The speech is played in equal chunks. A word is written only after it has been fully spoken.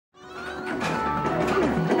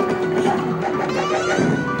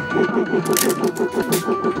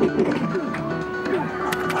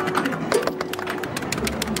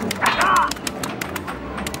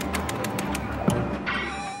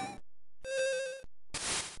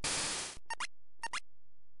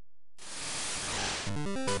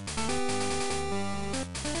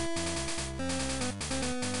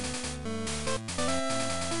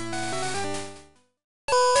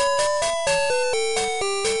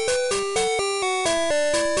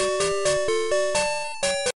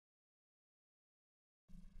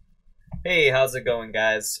Hey, how's it going,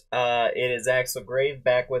 guys? It is Axel Grave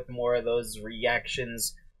back with more of those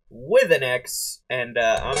reactions with an X, and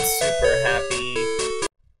I'm super happy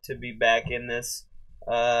to be back in this.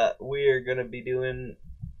 We are gonna be doing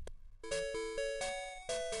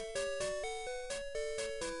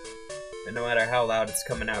and no matter how loud it's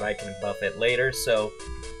coming out, I can buff it later. So,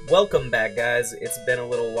 welcome back, guys. It's been a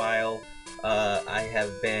little while. I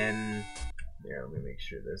have been. Here, let me make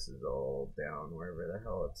sure this is all down wherever the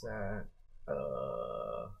hell it's at.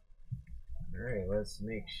 Alright, let's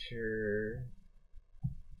make sure.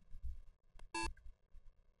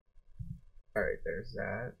 Alright, there's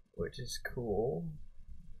that, which is cool.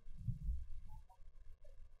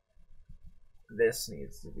 This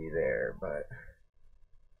needs to be there, but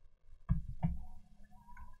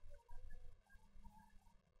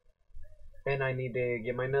and I need to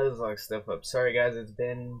get my Nuzlocke stuff up. Sorry guys, it's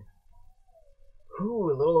been a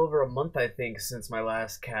little over a month, I think, since my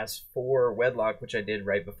last cast for Wedlocke, which I did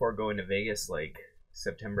right before going to Vegas, like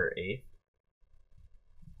September 8th.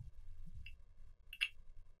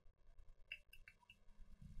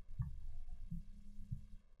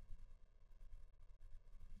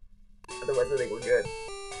 Otherwise, I think we're good.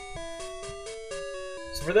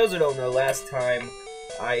 So for those who don't know, last time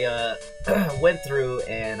I went through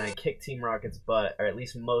and I kicked Team Rocket's butt, or at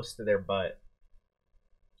least most of their butt.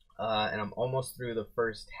 And I'm almost through the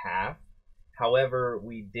first half. However,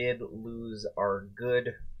 we did lose our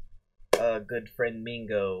good friend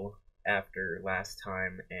Mingo after last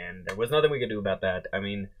time, and there was nothing we could do about that. I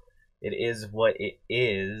mean, it is what it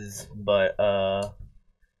is, but I'll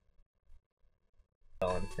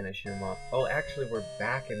finish him off. Oh, actually, we're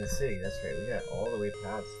back in the city. That's right. We got all the way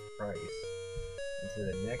past Price into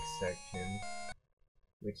the next section,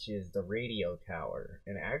 which is the radio tower.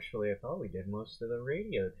 And actually, I thought we did most of the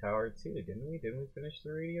radio tower too, didn't we? Didn't we finish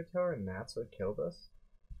the radio tower and that's what killed us?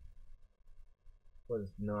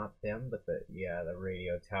 Was not them, but the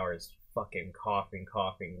radio tower's fucking coughing,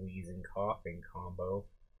 wheezing, coughing combo.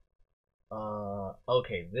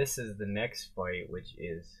 Okay, this is the next fight, which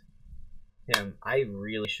is him. I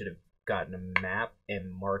really should have gotten a map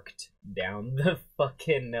and marked down the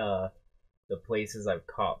fucking, the places I've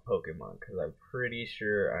caught Pokemon, because I'm pretty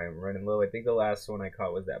sure I'm running low. I think the last one I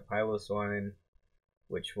caught was that Piloswine,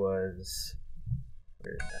 which was...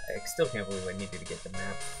 I still can't believe I needed to get the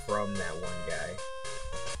map from that one guy.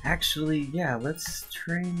 Actually, yeah, let's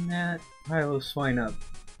train that Piloswine up.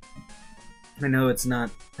 I know it's not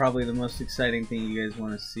probably the most exciting thing you guys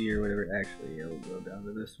want to see or whatever. Actually, yeah, we'll go down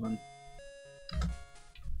to this one.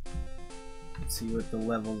 Let's see what the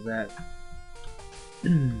level's at.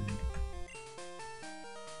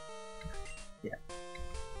 Yeah,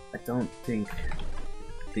 I don't think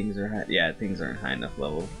things are high. Yeah, things aren't high enough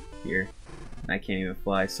level here. I can't even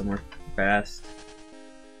fly somewhere fast.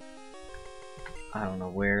 I don't know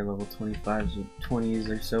where level 25s or 20s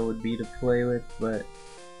or so would be to play with, but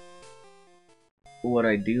what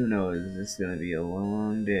I do know is this is gonna be a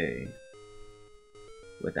long day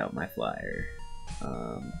without my flyer.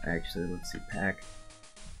 Actually, let's see, pack.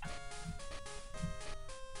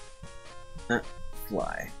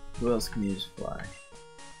 Fly. Who else can use fly?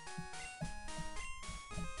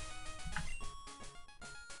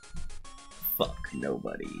 Fuck,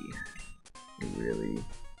 nobody. Really?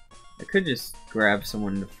 I could just grab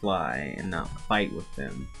someone to fly and not fight with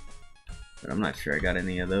them. But I'm not sure I got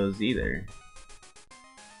any of those either.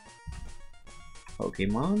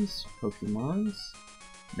 Pokemons? Pokemons?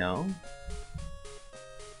 No?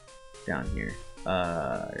 Down here.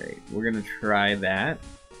 Alright, we're gonna try that.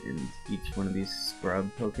 And each one of these scrub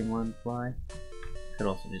Pokemon fly. Could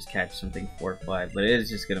also just catch something for fly, but it is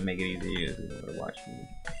just gonna make it easier to watch me.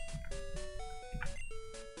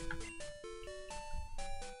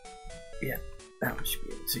 Yeah, that one should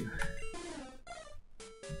be able to.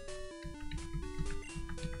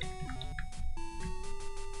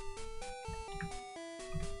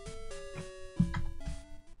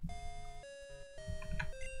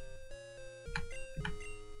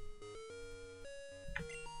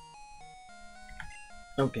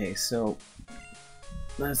 Okay, so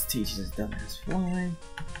let's teach this dumbass fly.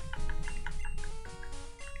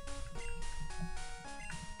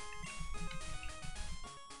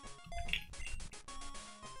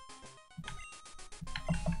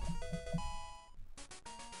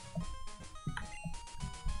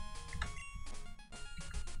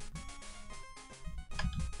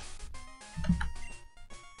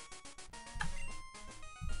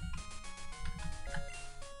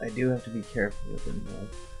 I do have to be careful with him though.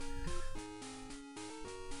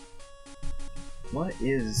 What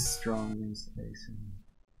is strong against ice?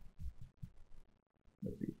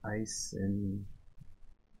 Would be ice and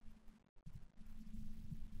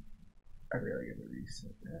I really gotta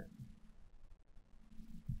reset that.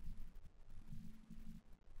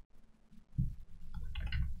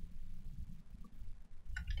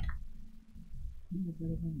 I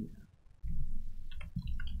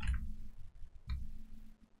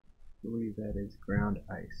believe that is ground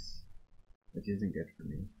ice, which isn't good for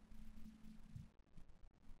me.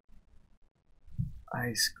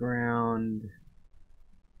 Ice ground.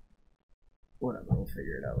 Whatever, we'll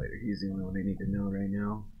figure it out later. He's the only one I need to know right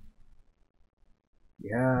now.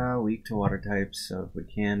 Yeah, weak to water types, so if we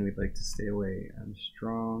can, we'd like to stay away. I'm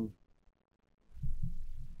strong.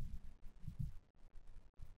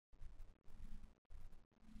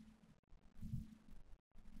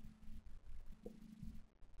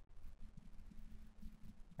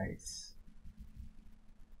 Ice.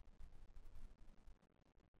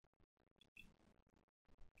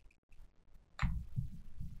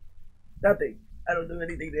 Nothing. I don't do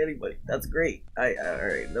anything to anybody. That's great.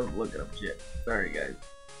 Alright, no looking up shit. Sorry, guys.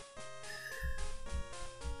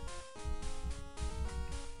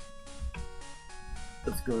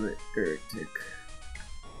 Let's go to Ertic.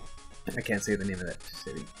 I can't say the name of that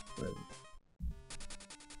city. Whatever.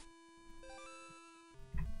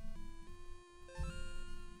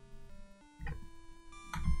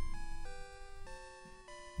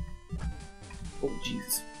 Oh,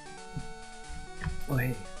 Jesus. Oh,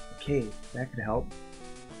 hey. Okay, that could help.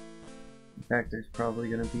 In fact, there's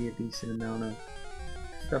probably gonna be a decent amount of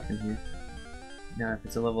stuff in here. Now, if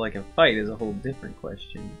it's a level I can fight is a whole different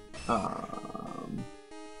question.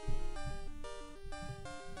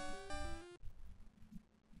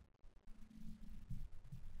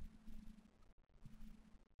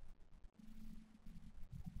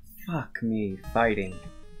 Fuck me, fighting.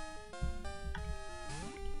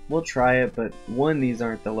 We'll try it, but one, these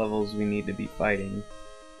aren't the levels we need to be fighting.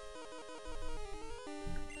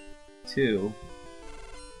 Two,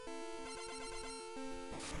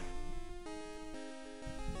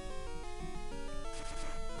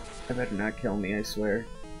 I better not kill me, I swear.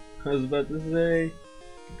 I was about to say.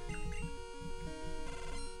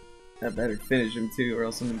 I better finish him too, or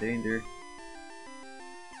else I'm in danger.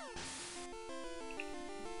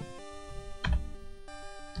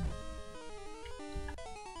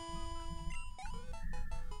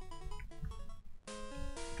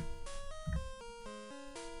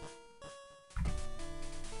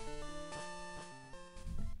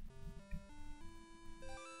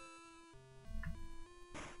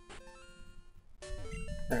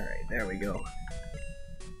 Alright, there we go.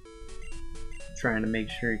 Trying to make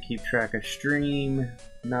sure to keep track of stream,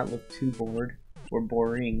 not look too bored or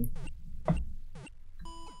boring.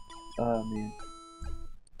 Oh man.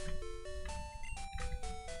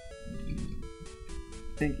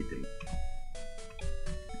 Thank you, Dave.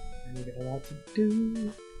 We got a lot to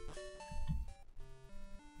do.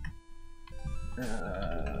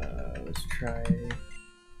 Let's try.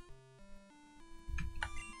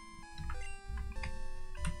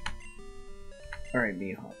 Alright,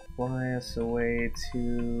 Mihawk, fly us away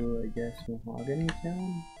to, I guess, Mahogany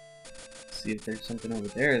Town? See if there's something over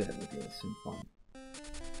there that would give us some fun.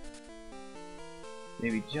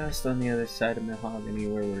 Maybe just on the other side of Mahogany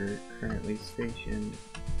where we're currently stationed.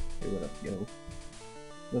 Hey, what up, yo?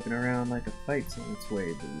 Looking around like a fight's on its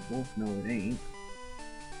way, but we both know it ain't.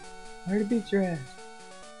 Where to beat your ass?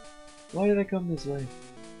 Why did I come this way?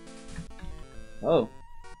 Oh,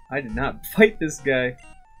 I did not fight this guy.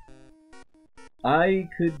 I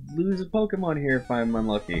could lose a Pokemon here if I'm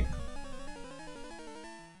unlucky.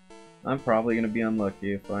 I'm probably gonna be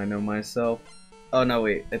unlucky if I know myself. Oh no,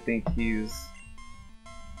 wait, I think he's...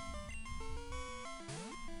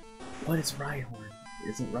 What is Rhyhorn?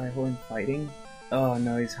 Isn't Rhyhorn fighting? Oh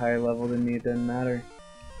no, he's higher level than me, it doesn't matter.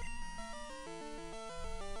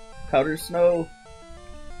 Powder Snow!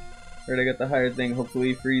 Heard I got the higher thing, hopefully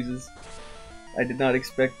he freezes. I did not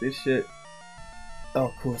expect this shit.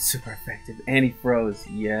 Oh cool, super effective. And he froze.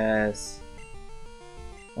 Yes.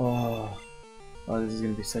 Oh, this is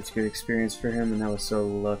gonna be such a good experience for him, and that was so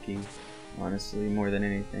lucky. Honestly, more than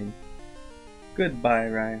anything. Goodbye,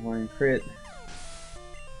 Rhyhorn crit.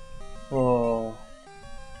 Oh.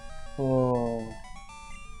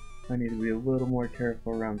 I need to be a little more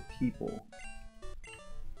careful around people.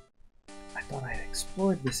 I thought I had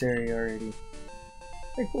explored this area already.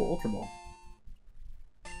 Hey, cool, Ultra Ball.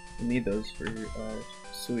 I need those for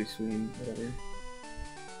Suicune, whatever.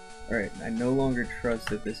 Alright, I no longer trust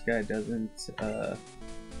that this guy doesn't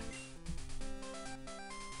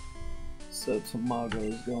So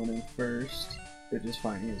Tamago's going in first. They're just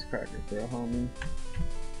finding his cracker for a homie.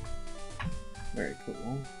 Very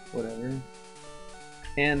cool. Whatever.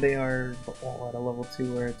 And they are all at a level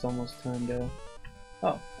 2 where it's almost time to...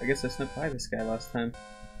 Oh, I guess I snuck by this guy last time.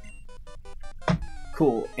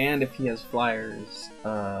 Cool. And if he has flyers,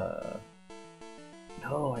 no,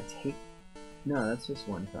 I take... No, that's just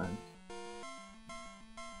one time.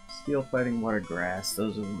 Steel, fighting, water, grass.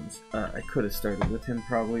 Those are the ones. I could have started with him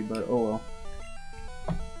probably, but oh well.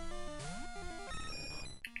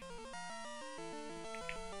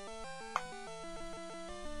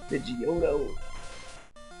 Pidgeotto.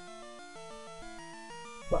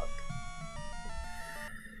 Fuck.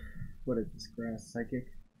 What is this grass? Psychic?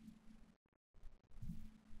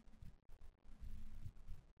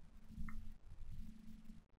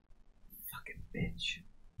 Fucking bitch.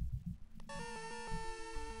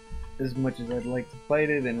 As much as I'd like to fight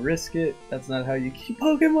it and risk it, that's not how you keep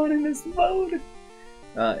Pokemon in this mode!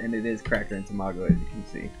 And it is Cracker and Tamago, as you can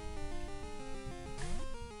see.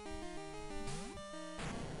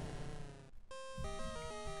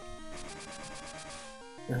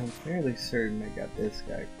 I'm fairly certain I got this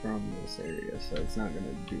guy from this area, so it's not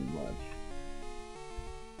gonna do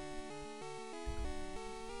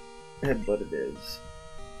much. But it is.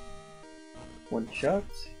 One shot,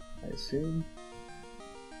 I assume.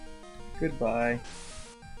 Goodbye.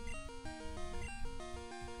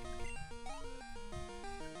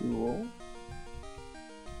 Cool.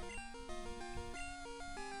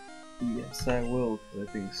 Yes, I will,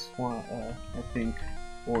 because I think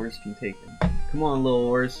Oars can take him. Come on, little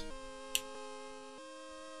Oars.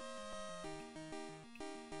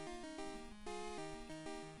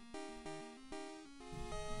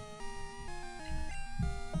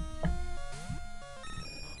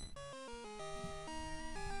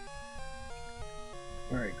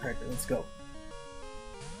 Alright, Cracker, let's go.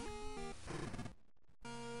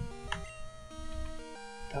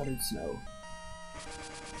 Powdered snow.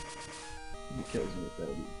 If he kills me with that,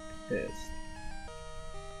 I'll be pissed.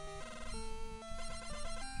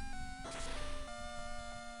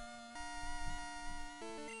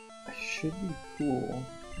 I should be cool,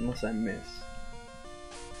 unless I miss.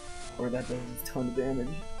 Or that does a ton of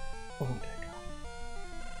damage. Oh my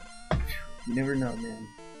god. You never know, man.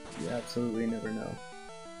 You absolutely never know.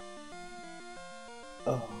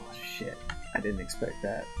 Oh shit, I didn't expect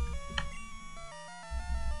that.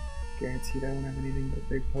 Guaranteed I don't have anything but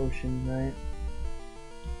big potion, right?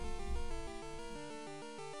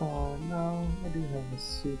 Oh no, I do have a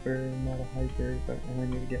super, not a hyper, but I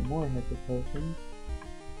need to get more hyper potions.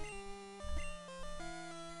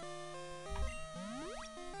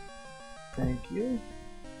 Thank you.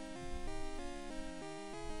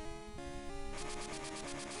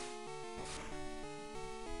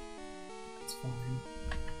 That's fine.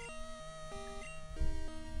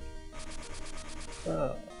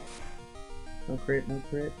 No crit, no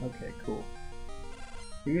crit? Okay, cool.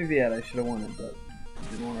 Maybe yeah, I should have won it, but I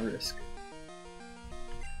didn't want to risk.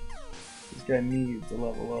 This guy needs to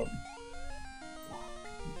level up.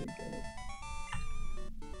 I didn't get it.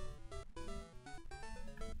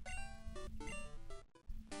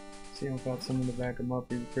 See him without someone to back him up,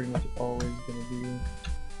 he's pretty much always gonna be...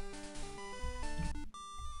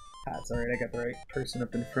 Ah, it's alright, I got the right person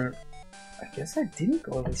up in front. I guess I didn't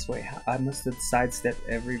go this way. I must have sidestepped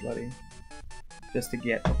everybody just to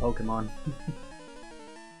get a Pokemon.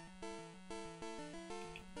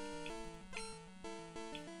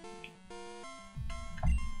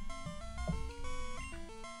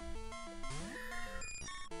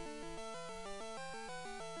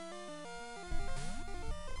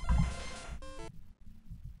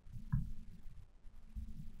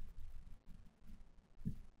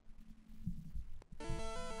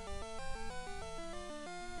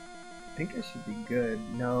 I think I should be good.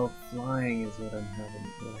 No, flying is what I have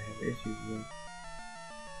issues with.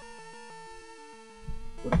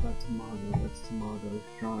 What about Tamago? What's Tamago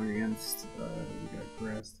strong against? We got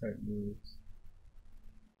grass type moves.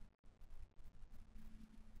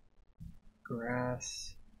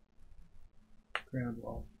 Grass, ground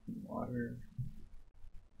wall, water.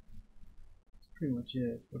 That's pretty much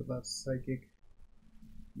it. What about psychic?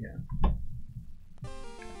 Yeah.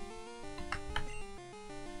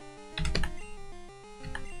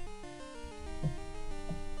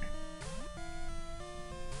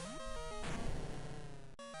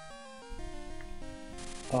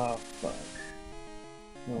 Oh fuck.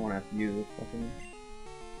 I don't want to have to use this fucking...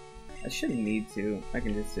 I shouldn't need to. I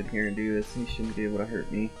can just sit here and do this. He shouldn't be able to hurt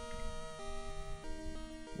me.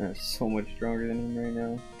 I'm so much stronger than him right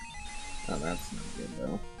now. Oh, that's not good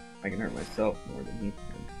though. I can hurt myself more than he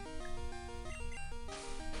can.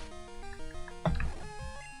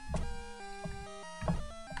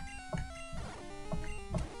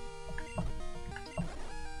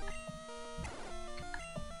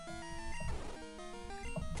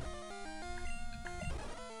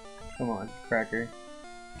 Cracker.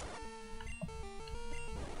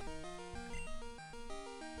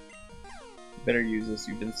 Better use this,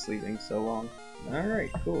 you've been sleeping so long.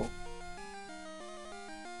 Alright, cool.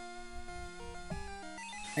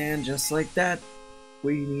 And just like that,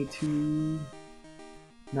 we need to...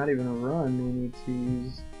 not even a run, we need to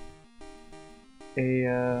use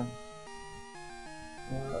a,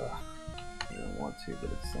 I don't want to,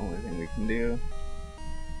 but it's the only thing we can do.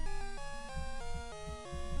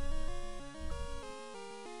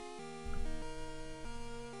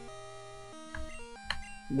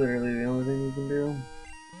 Literally the only thing we can do.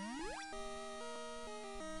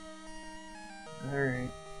 Alright.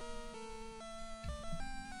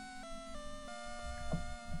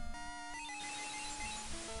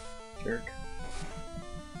 Jerk.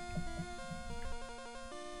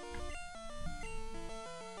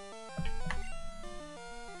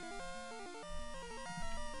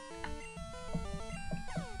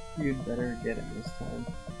 You'd better get him this time.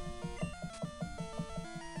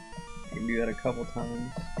 I can do that a couple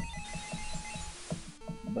times.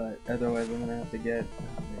 But otherwise I'm gonna have to get...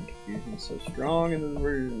 oh man, confusion is so strong in this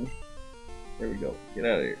version. There we go. Get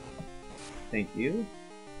out of here. Thank you.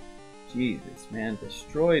 Jesus, man,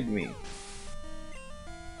 destroyed me.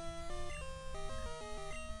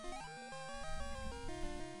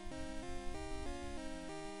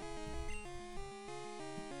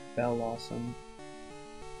 Bell awesome.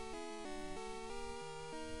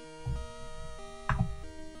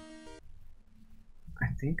 I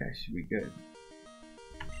think I should be good.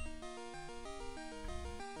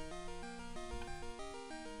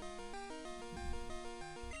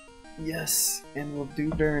 Yes, and we'll do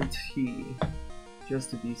guarantee just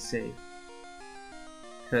to be safe.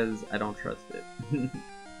 Because I don't trust it. I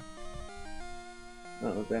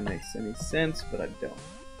don't know if that makes any sense, but I don't.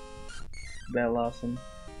 Bell awesome.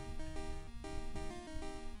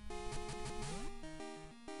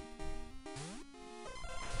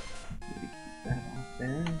 Maybe keep that off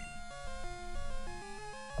there.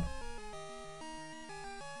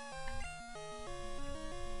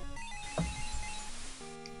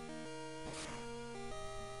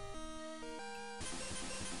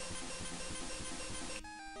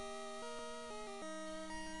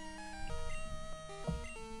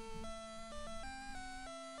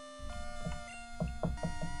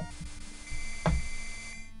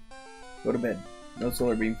 Go to bed. No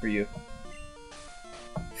solar beam for you.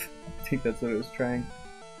 I think that's what it was trying.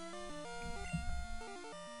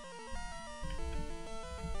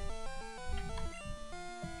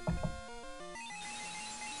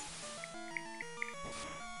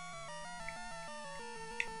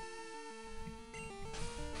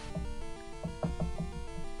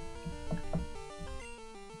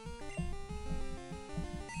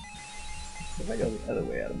 If I go the other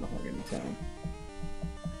way out of Mahogany Town.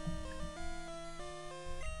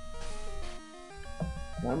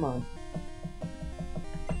 Come on.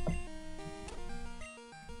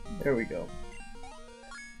 There we go.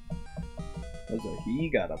 So he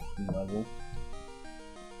got up to level.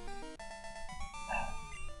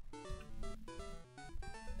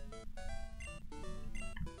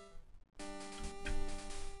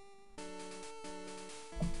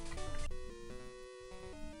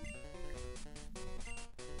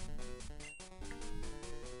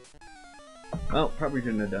 Well, probably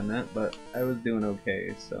shouldn't have done that, but I was doing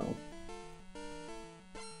okay, so...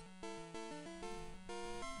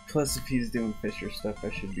 Plus, if he's doing Fisher stuff,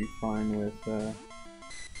 I should be fine with,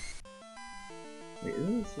 Wait,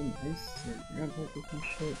 isn't this so nice? Grab like this and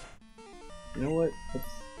shit. You know what? Let's...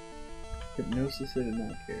 Hypnosis it and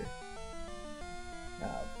not care.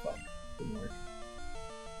 Ah, fuck. Didn't work.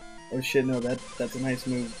 Oh shit, no, that's a nice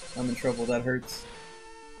move. I'm in trouble, that hurts.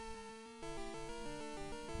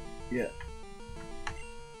 Yeah.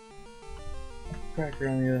 Cracker,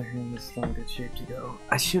 on the other hand, is still in good shape to go.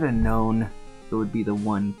 I should have known it would be the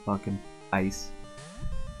one fucking ice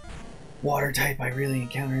water type I really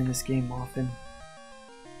encounter in this game often.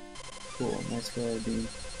 Cool, nice color beam.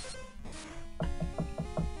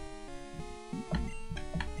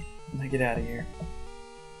 Now get out of here.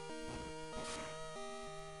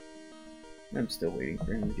 I'm still waiting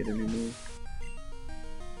for him to get a new move.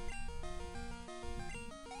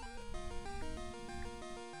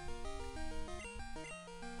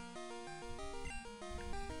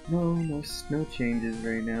 No changes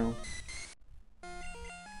right now.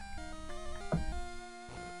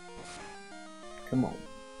 Come on.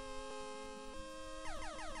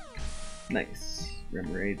 Nice.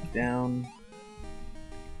 Remoraid's down.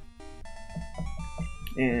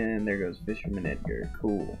 And there goes Fisherman Edgar.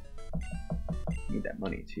 Cool. Need that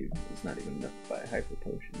money too. It's not even enough to buy a hyper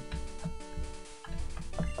potion.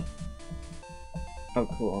 Oh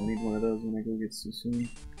cool, I'll need one of those when I go get Susun.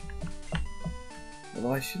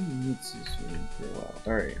 Although I shouldn't need Susun for a while.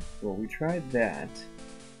 Alright, well we tried that.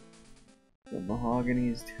 The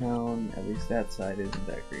Mahogany's town, at least that side isn't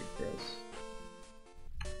that great for us.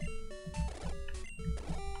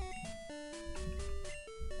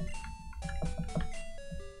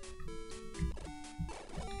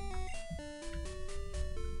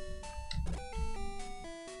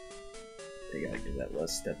 They gotta give that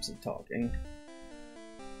less steps of talking.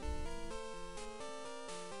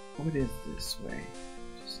 What is this way?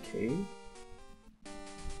 Just cave?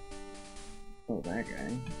 Oh, that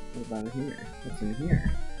guy. What about here? What's in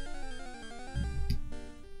here?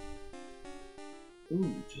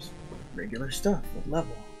 Ooh, just regular stuff. What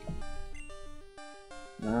level?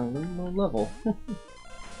 A little low level.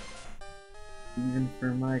 Even for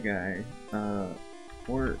my guy.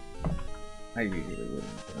 Or I usually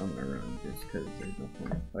wouldn't, but I'm gonna run just because there's no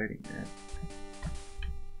point in fighting that.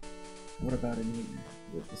 What about in here?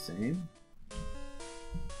 Is it the same?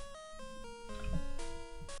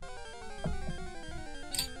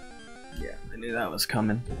 Yeah, I knew that was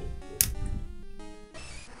coming.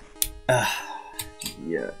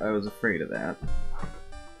 Yeah, I was afraid of that.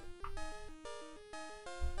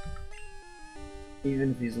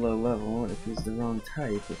 Even if he's low level, if he's the wrong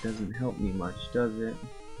type, it doesn't help me much, does it?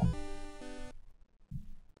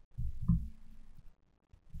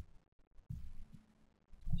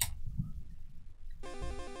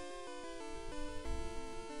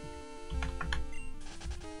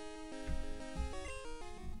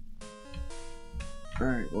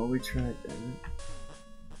 Alright, well we tried that.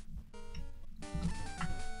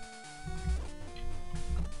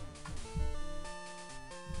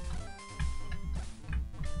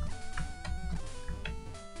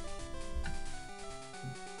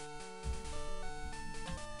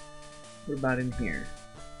 What about in here?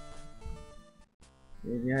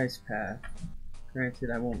 There's the ice path. Granted,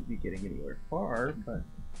 I won't be getting anywhere far, but...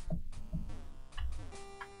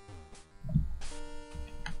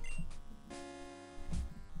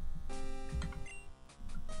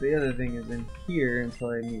 The other thing is in here, until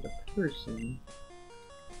I meet a person,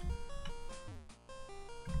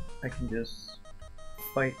 I can just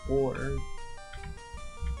fight Oars.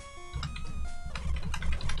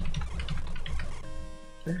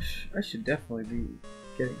 I should definitely be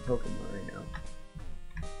getting Pokemon right now.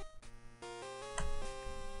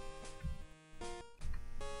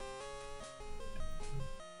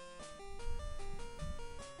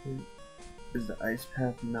 Is the ice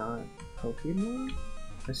path not Pokemon?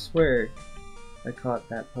 I swear I caught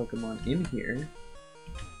that Pokemon in here.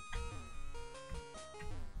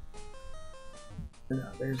 No,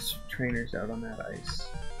 there's trainers out on that ice.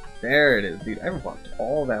 There it is, dude. I walked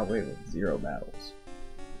all that way with 0 battles.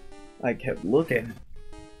 I kept looking.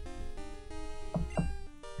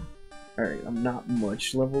 Alright, I'm not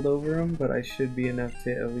much leveled over him, but I should be enough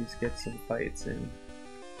to at least get some fights in.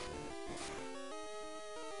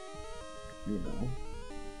 You know.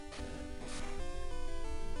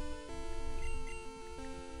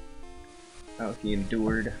 Oh, he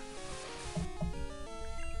endured.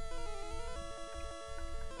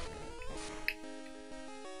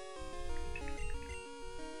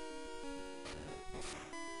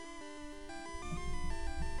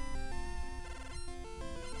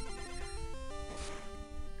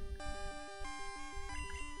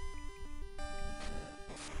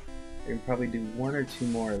 I can probably do 1 or 2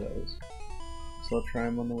 more of those. So I'll try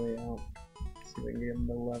them on the way out. See if I can get them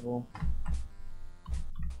to level.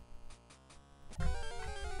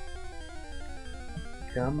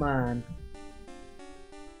 Come on.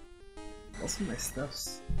 Also, my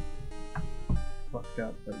stuff's fucked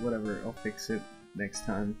up, but whatever, I'll fix it next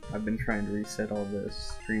time. I've been trying to reset all the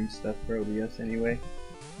stream stuff for OBS anyway.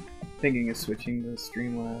 Thinking of switching to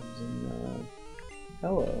Streamlabs and,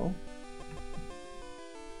 hello.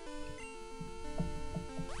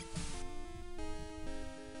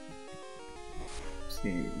 See,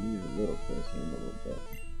 use a little closer in a little bit.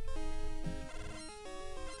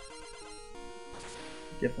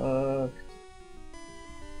 Get fucked.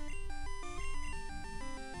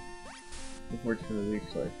 Unfortunately,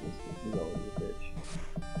 leech life is always a bitch.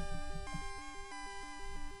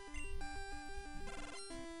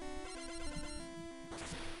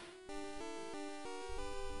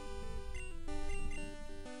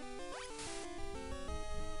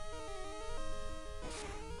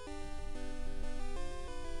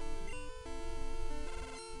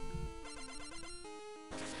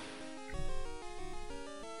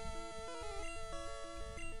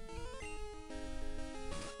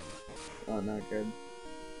 Oh, not good.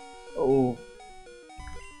 Oh.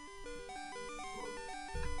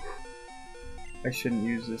 I shouldn't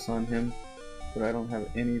use this on him, but I don't have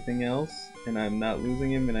anything else, and I'm not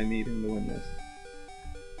losing him, and I need him to win this.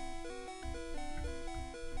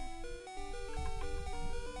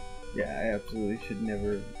 Yeah, I absolutely should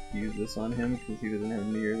never use this on him because he doesn't have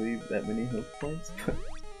nearly that many health points. But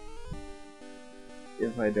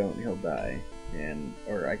if I don't, he'll die,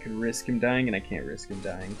 or I could risk him dying, and I can't risk him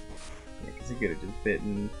dying because he could have just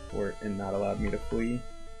bitten for and not allowed me to flee.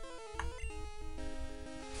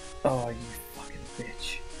 Oh, you fucking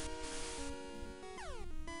bitch!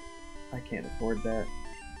 I can't afford that.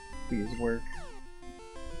 Please work.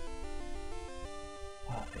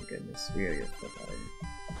 Oh, thank goodness. We gotta get the fuck out of here.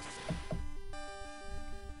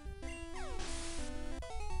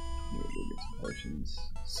 Maybe we'll get some potions.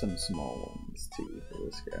 Some small ones, too, for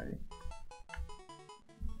this guy.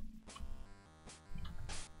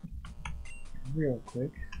 Real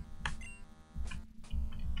quick.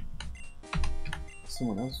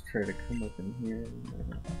 Someone else tried to come up in here.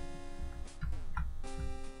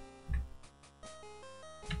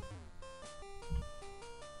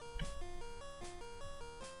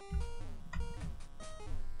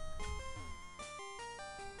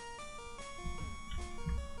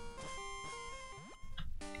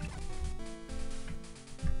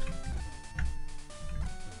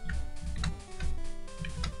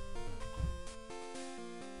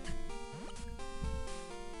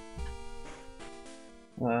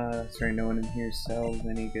 That's right, no one in here sells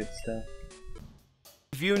any good stuff.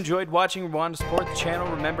 If you enjoyed watching or want to support the channel,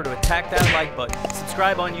 remember to attack that like button,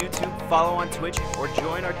 subscribe on YouTube, follow on Twitch, or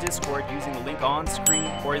join our Discord using the link on screen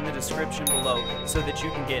or in the description below so that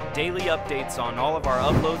you can get daily updates on all of our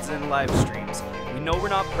uploads and live streams. We know we're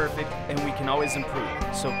not perfect and we can always improve,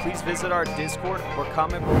 so please visit our Discord or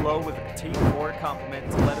comment below with a critique or a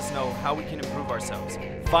compliment to let us know how we can improve ourselves.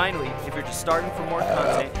 Finally, if you're just starting for more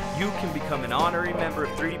content, you can become an honorary member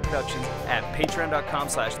of 3D Productions at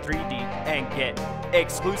patreon.com/3D and get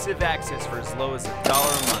exclusive access for as low as $1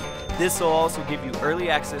 a month. This will also give you early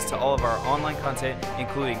access to all of our online content,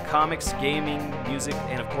 including comics, gaming, music,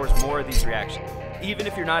 and of course more of these reactions. Even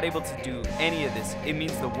if you're not able to do any of this, it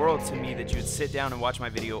means the world to me that you would sit down and watch my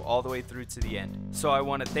video all the way through to the end. So I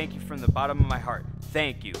want to thank you from the bottom of my heart.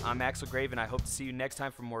 Thank you. I'm Axel Grave, and I hope to see you next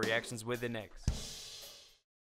time for more reactions with the next.